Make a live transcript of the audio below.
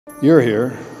You're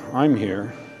here, I'm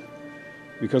here,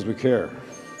 because we care.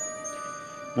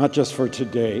 Not just for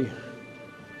today,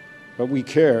 but we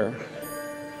care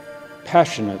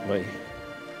passionately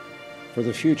for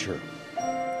the future.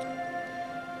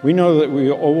 We know that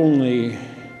we only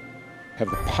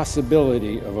have the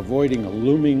possibility of avoiding a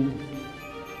looming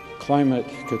climate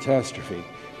catastrophe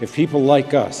if people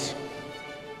like us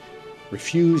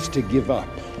refuse to give up.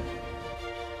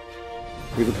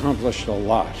 We've accomplished a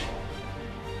lot,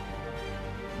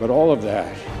 but all of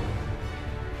that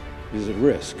is at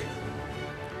risk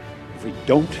if we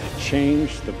don't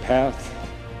change the path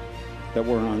that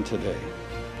we're on today.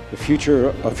 The future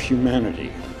of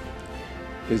humanity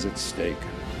is at stake.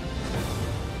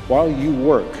 While you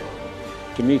work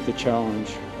to meet the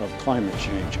challenge of climate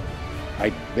change,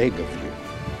 I beg of you,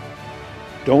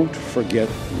 don't forget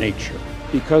nature.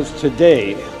 Because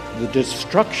today, the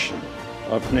destruction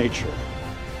of nature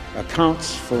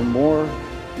accounts for more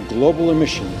global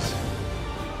emissions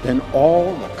than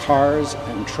all the cars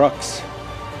and trucks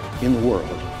in the world.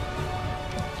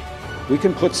 We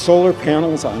can put solar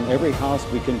panels on every house,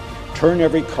 we can turn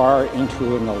every car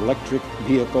into an electric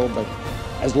vehicle, but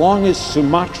as long as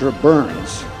Sumatra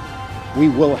burns, we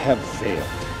will have failed.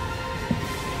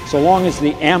 So long as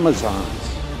the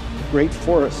Amazon's great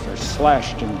forests are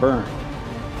slashed and burned,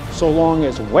 so long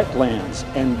as wetlands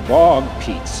and bog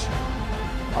peats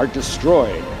are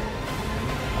destroyed,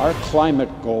 our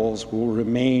climate goals will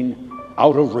remain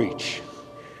out of reach,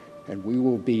 and we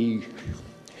will be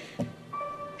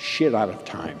shit out of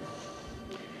time.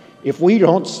 If we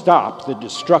don't stop the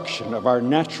destruction of our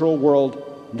natural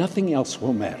world, nothing else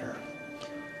will matter.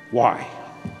 Why?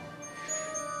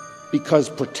 Because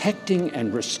protecting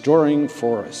and restoring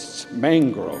forests,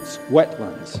 mangroves,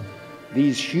 wetlands,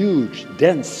 these huge,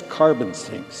 dense carbon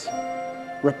sinks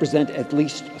represent at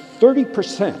least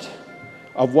 30%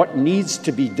 of what needs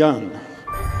to be done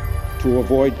to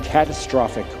avoid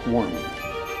catastrophic warming.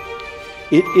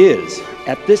 It is,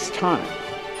 at this time,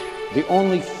 the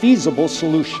only feasible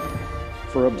solution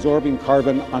for absorbing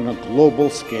carbon on a global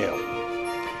scale.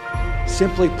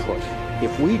 Simply put,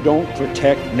 if we don't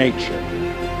protect nature,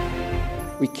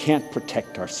 we can't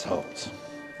protect ourselves.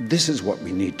 This is what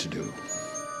we need to do.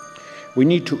 We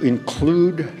need to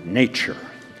include nature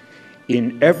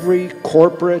in every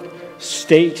corporate,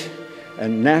 state,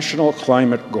 and national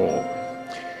climate goal.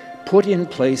 Put in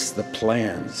place the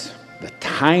plans, the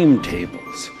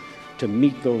timetables to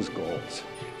meet those goals.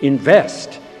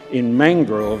 Invest in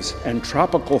mangroves and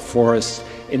tropical forests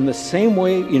in the same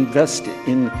way invest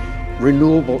in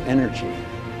renewable energy.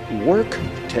 Work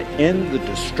to end the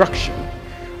destruction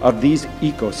of these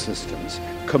ecosystems.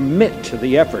 Commit to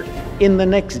the effort in the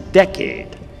next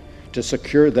decade to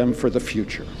secure them for the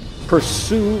future.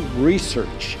 Pursue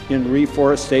research in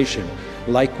reforestation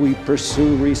like we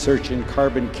pursue research in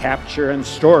carbon capture and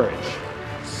storage.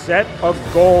 Set a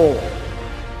goal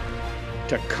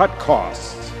to cut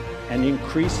costs and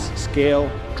increase scale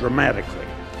dramatically.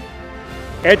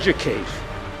 Educate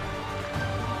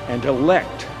and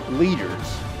elect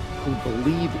leaders who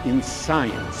believe in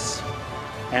science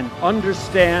and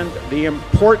understand the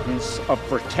importance of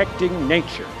protecting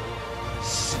nature.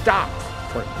 Stop,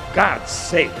 for God's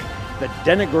sake, the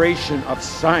denigration of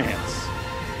science.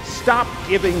 Stop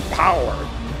giving power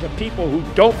to people who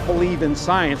don't believe in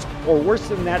science, or worse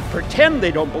than that, pretend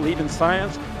they don't believe in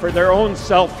science for their own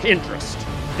self-interest.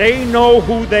 They know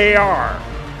who they are.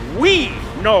 We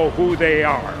know who they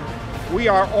are. We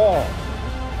are all,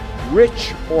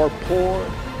 rich or poor,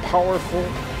 powerful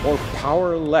or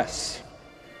powerless.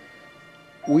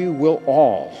 We will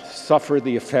all suffer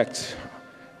the effects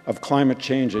of climate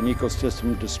change and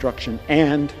ecosystem destruction,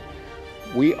 and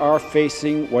we are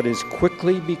facing what is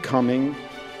quickly becoming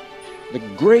the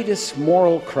greatest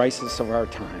moral crisis of our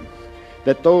time,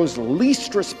 that those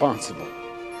least responsible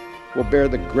will bear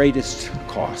the greatest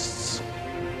costs.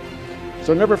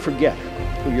 So never forget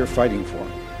who you're fighting for.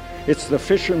 It's the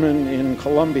fisherman in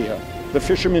Colombia, the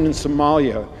fisherman in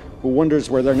Somalia, who wonders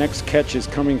where their next catch is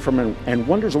coming from and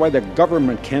wonders why the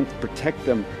government can't protect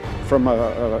them from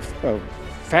a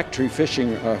factory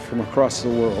fishing from across the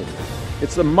world.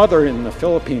 It's the mother in the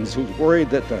Philippines who's worried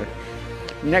that the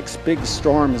next big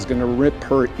storm is going to rip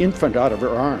her infant out of her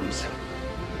arms.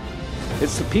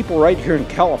 It's the people right here in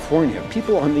California,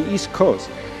 people on the East Coast,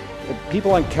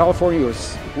 people in California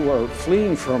who are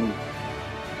fleeing from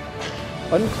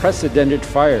unprecedented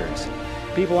fires.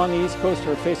 People on the East Coast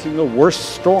are facing the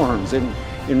worst storms in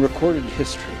recorded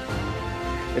history.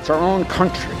 It's our own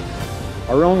country,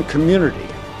 our own community,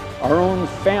 our own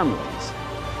families.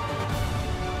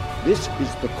 This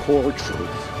is the core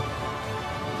truth.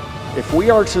 If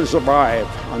we are to survive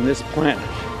on this planet,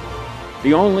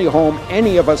 the only home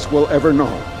any of us will ever know.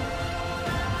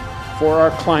 For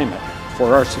our climate,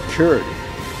 for our security,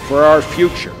 for our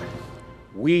future,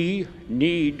 we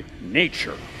need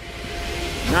nature.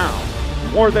 Now,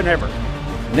 more than ever,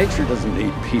 nature doesn't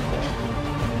need people.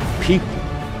 People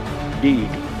need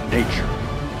nature.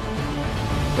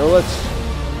 So let's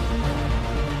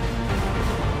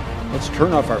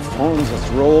turn off our phones, let's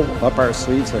roll up our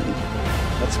sleeves, and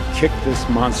let's kick this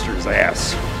monster's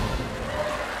ass.